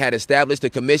Truman had established a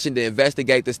commission to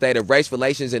investigate the state of race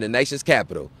relations in the nation's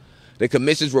capital. The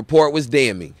commission's report was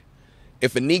damning.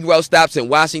 If a Negro stops in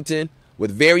Washington,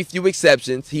 with very few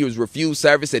exceptions, he was refused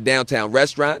service at downtown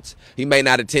restaurants, he may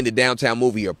not attend a downtown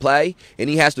movie or play, and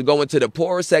he has to go into the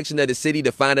poorer section of the city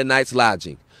to find a night's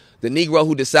lodging. The Negro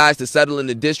who decides to settle in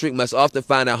the district must often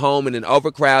find a home in an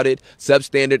overcrowded,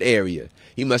 substandard area.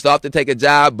 He must often take a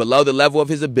job below the level of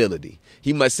his ability.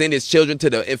 He must send his children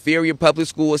to the inferior public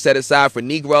schools set aside for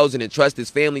Negroes and entrust his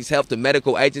family's health to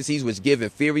medical agencies which give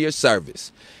inferior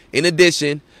service. In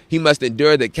addition, he must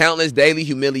endure the countless daily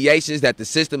humiliations that the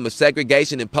system of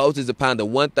segregation imposes upon the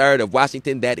 1/3 of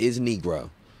Washington that is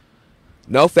Negro.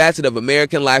 No facet of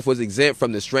American life was exempt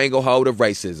from the stranglehold of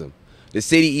racism. The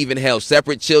city even held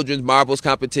separate children's marbles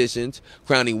competitions,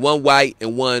 crowning one white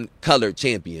and one colored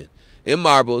champion. In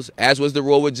marbles, as was the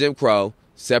rule with Jim Crow,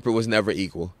 separate was never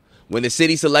equal. When the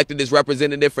city selected its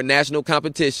representative for national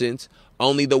competitions,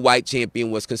 only the white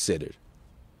champion was considered.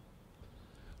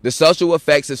 The social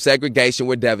effects of segregation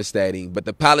were devastating, but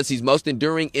the policy's most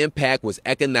enduring impact was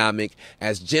economic,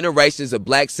 as generations of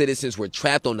black citizens were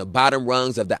trapped on the bottom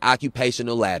rungs of the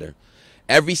occupational ladder.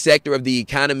 Every sector of the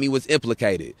economy was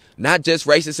implicated, not just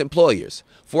racist employers.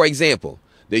 For example,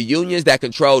 The unions that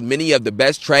controlled many of the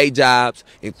best trade jobs,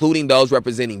 including those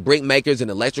representing brick makers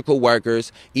and electrical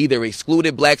workers, either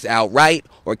excluded blacks outright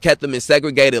or kept them in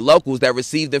segregated locals that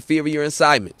received inferior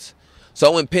assignments.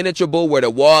 So impenetrable were the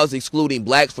walls excluding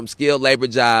blacks from skilled labor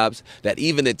jobs that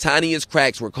even the tiniest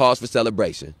cracks were cause for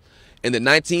celebration. In the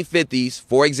 1950s,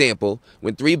 for example,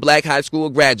 when 3 black high school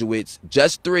graduates,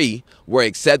 just 3, were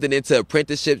accepted into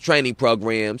apprenticeship training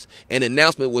programs, an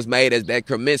announcement was made at their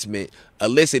commencement,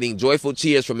 eliciting joyful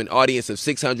cheers from an audience of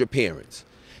 600 parents.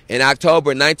 In October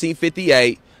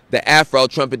 1958, the Afro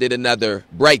trumpeted another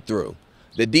breakthrough.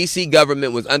 The D.C.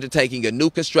 government was undertaking a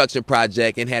new construction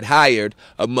project and had hired,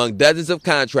 among dozens of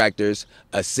contractors,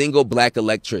 a single black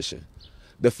electrician.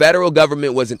 The federal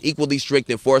government was an equally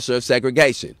strict enforcer of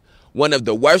segregation. One of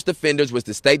the worst offenders was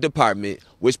the State Department,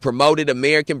 which promoted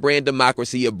American brand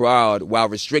democracy abroad while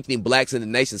restricting blacks in the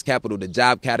nation's capital to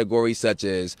job categories such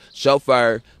as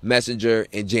chauffeur, messenger,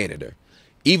 and janitor.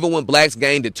 Even when blacks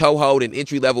gained a toehold in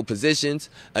entry-level positions,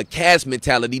 a caste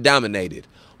mentality dominated.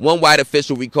 One white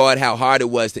official recalled how hard it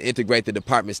was to integrate the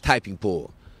department's typing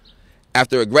pool.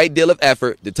 After a great deal of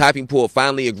effort, the typing pool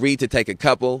finally agreed to take a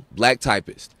couple black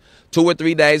typists. 2 or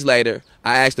 3 days later,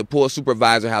 I asked the pool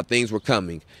supervisor how things were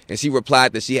coming, and she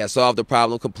replied that she had solved the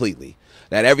problem completely,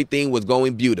 that everything was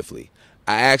going beautifully.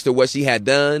 I asked her what she had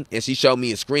done, and she showed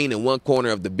me a screen in one corner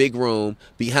of the big room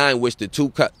behind which the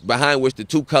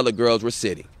two colored girls were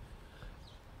sitting.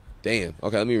 Damn.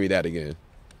 Okay, let me read that again.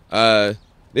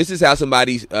 This is how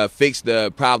somebody fixed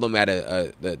the problem at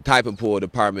the typing pool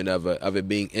department of it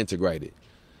being integrated.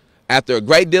 After a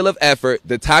great deal of effort,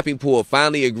 the typing pool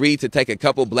finally agreed to take a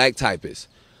couple black typists.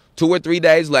 2 or 3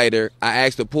 days later, I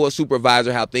asked the pool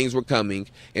supervisor how things were coming,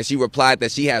 and she replied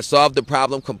that she had solved the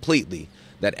problem completely,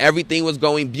 that everything was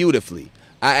going beautifully.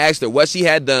 I asked her what she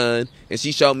had done, and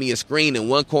she showed me a screen in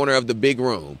one corner of the big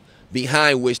room,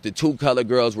 behind which the 2 colored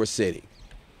girls were sitting.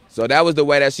 So that was the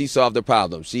way that she solved the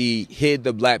problem. She hid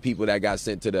the black people that got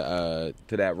sent to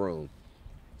that room.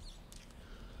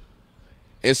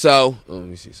 And so, let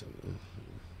me see something.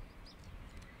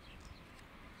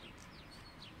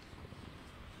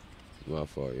 My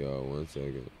fault, y'all. 1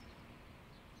 second.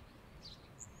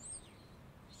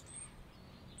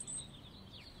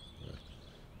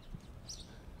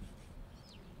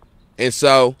 And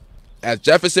so, as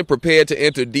Jefferson prepared to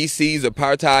enter D.C.'s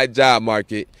apartheid job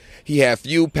market, he had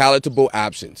few palatable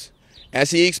options.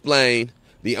 As he explained,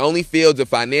 the only fields of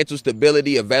financial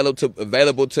stability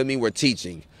available to me were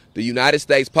teaching, the United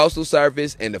States Postal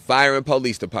Service, and the fire and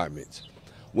police departments.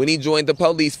 When he joined the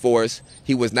police force,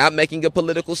 he was not making a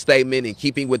political statement in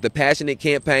keeping with the passionate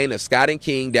campaign of Scott and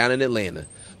King down in Atlanta.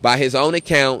 By his own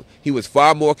account, he was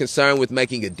far more concerned with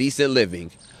making a decent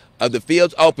living. Of the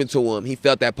fields open to him, he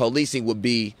felt that policing would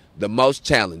be the most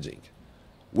challenging.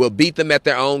 "We'll beat them at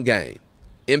their own game,"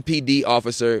 MPD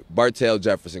officer Bertel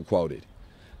Jefferson quoted.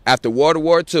 After World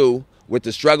War II, with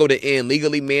the struggle to end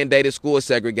legally mandated school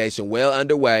segregation well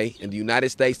underway and the United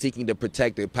States seeking to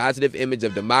protect the positive image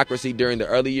of democracy during the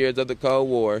early years of the Cold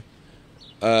War,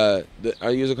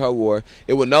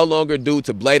 it would no longer do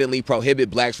to blatantly prohibit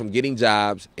blacks from getting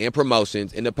jobs and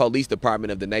promotions in the police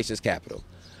department of the nation's capital.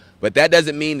 But that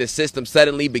doesn't mean the system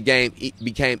suddenly became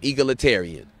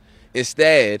egalitarian.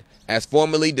 Instead, as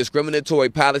formerly discriminatory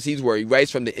policies were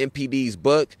erased from the MPD's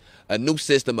book, a new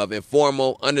system of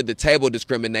informal, under-the-table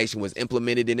discrimination was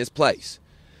implemented in its place.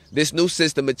 This new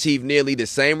system achieved nearly the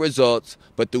same results,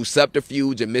 but through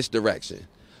subterfuge and misdirection.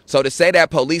 So to say that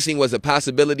policing was a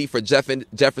possibility for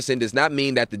Jefferson does not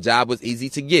mean that the job was easy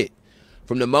to get.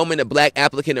 From the moment a black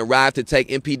applicant arrived to take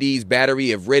MPD's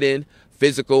battery of written,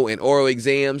 physical, and oral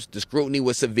exams, the scrutiny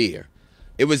was severe.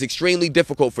 It was extremely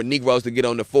difficult for Negroes to get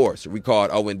on the force, recalled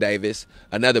Owen Davis,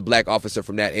 another black officer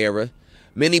from that era.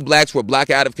 Many blacks were blocked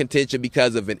out of contention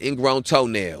because of an ingrown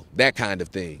toenail, that kind of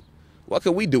thing. What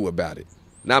could we do about it?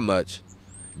 Not much.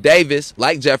 Davis,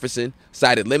 like Jefferson,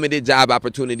 cited limited job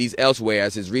opportunities elsewhere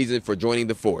as his reason for joining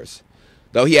the force.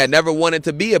 Though he had never wanted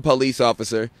to be a police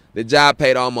officer, the job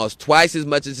paid almost twice as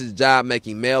much as his job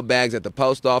making mail bags at the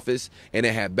post office, and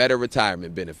it had better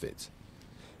retirement benefits.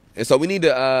 And so we need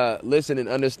to listen and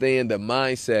understand the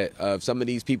mindset of some of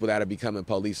these people that are becoming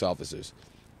police officers.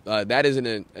 That is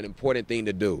an important thing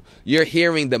to do. You're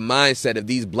hearing the mindset of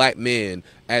these black men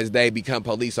as they become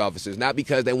police officers, not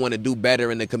because they want to do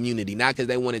better in the community, not because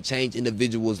they want to change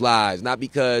individuals' lives, not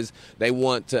because they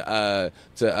want to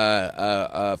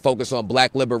focus on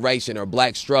black liberation or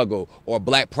black struggle or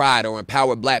black pride or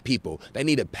empower black people. They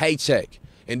need a paycheck,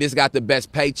 and this got the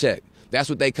best paycheck. That's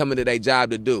what they come into their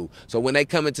job to do. So when they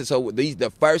come into,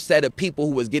 the first set of people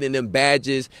who was getting them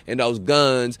badges and those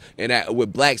guns and that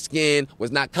with black skin was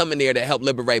not coming there to help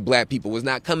liberate black people, was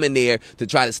not coming there to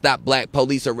try to stop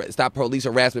police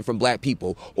harassment from black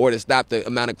people or to stop the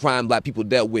amount of crime black people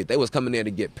dealt with. They was coming there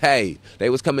to get paid. They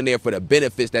was coming there for the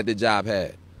benefits that the job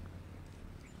had.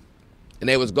 And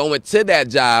they was going to that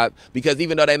job because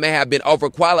even though they may have been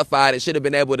overqualified and should have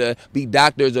been able to be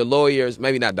doctors or lawyers,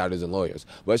 maybe not doctors and lawyers,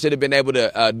 but should have been able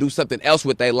to do something else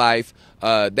with their life,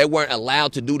 they weren't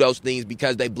allowed to do those things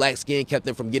because their black skin kept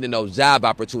them from getting those job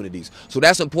opportunities. So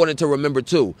that's important to remember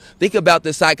too. Think about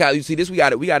the psychology. You see, this we got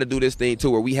to do this thing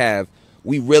too, where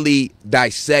we really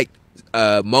dissect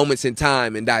moments in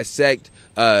time and dissect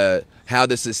how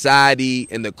the society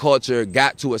and the culture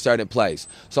got to a certain place.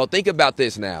 So think about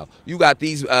this now. You got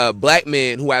these black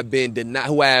men who have been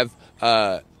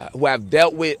who have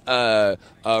dealt with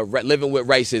living with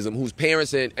racism, whose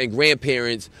parents and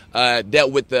grandparents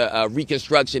dealt with the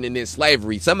Reconstruction and then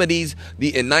slavery. Some of these,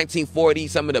 in 1940,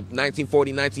 some of the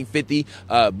 1940,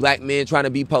 1950 black men trying to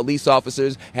be police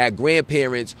officers had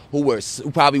grandparents who were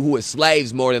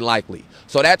slaves more than likely.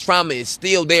 So that trauma is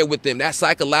still there with them. That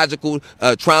psychological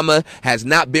trauma has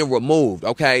not been removed,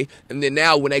 okay? And then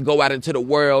now when they go out into the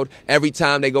world, every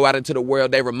time they go out into the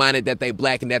world, they reminded that they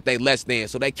black and that they less than.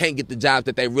 So they can't get the jobs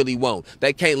that they really want.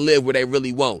 They can't live where they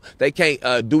really want. They can't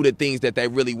do the things that they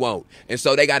really want. And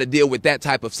so they got to deal with that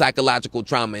type of psychological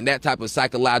trauma and that type of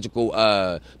psychological,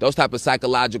 those type of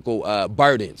psychological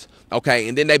burdens, okay?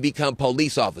 And then they become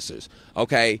police officers,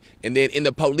 okay? And then in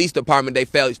the police department, they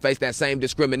face that same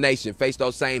discrimination, face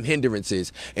those same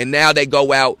hindrances. And now they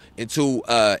go out into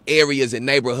areas and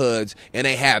neighborhoods and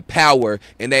they have power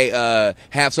and they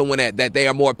have someone that they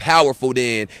are more powerful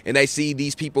than, and they see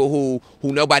these people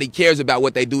who nobody cares about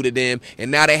what they do to them,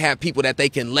 and now they have people that they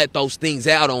can let those things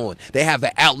out on. They have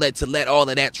an outlet to let all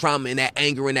of that trauma and that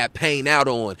anger and that pain out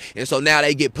on. And so now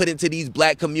they get put into these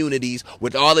black communities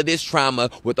with all of this trauma,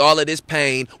 with all of this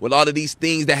pain, with all of these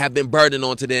things that have been burdened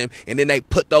onto them, and then they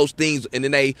put those things and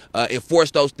then they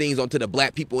enforce those things onto the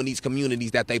black people in these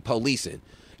communities that they policing.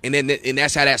 And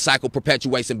that's how that cycle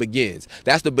perpetuates and begins.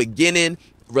 That's the beginning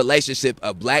relationship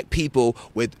of black people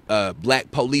with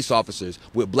black police officers,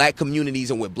 with black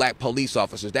communities and with black police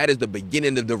officers. That is the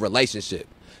beginning of the relationship.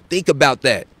 Think about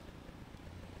that.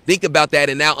 Think about that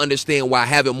and now understand why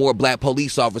having more black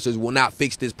police officers will not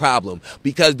fix this problem.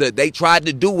 Because they tried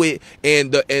to do it,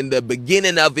 and the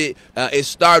beginning of it, it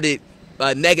started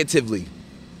negatively.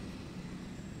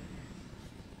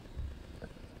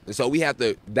 And so we have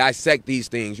to dissect these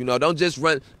things. You know, don't just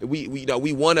run. We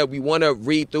want to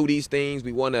read through these things.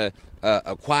 We want to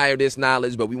acquire this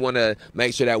knowledge, but we want to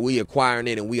make sure that we acquiring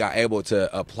it and we are able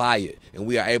to apply it, and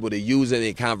we are able to use it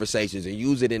in conversations and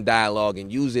use it in dialogue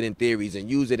and use it in theories and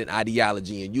use it in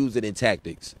ideology and use it in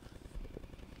tactics.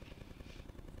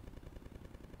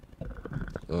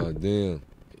 Oh, damn.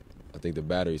 I think the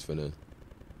battery's finna.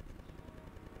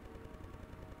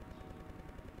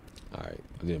 All right.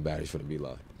 I think the battery's finna be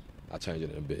low. I'll change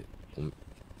it in a bit.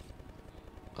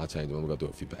 I'll change it. I'm gonna go through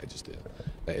a few pages still.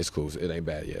 It's cool. It ain't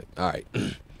bad yet. All right.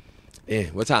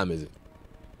 What time is it?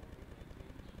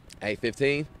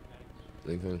 8:15?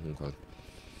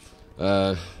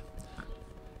 Okay.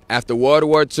 After World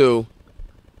War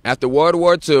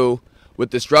II,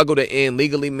 with the struggle to end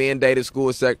legally mandated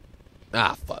school fuck.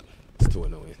 It's too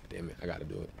annoying. Damn it. I gotta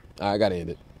do it. I gotta end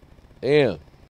it. Damn.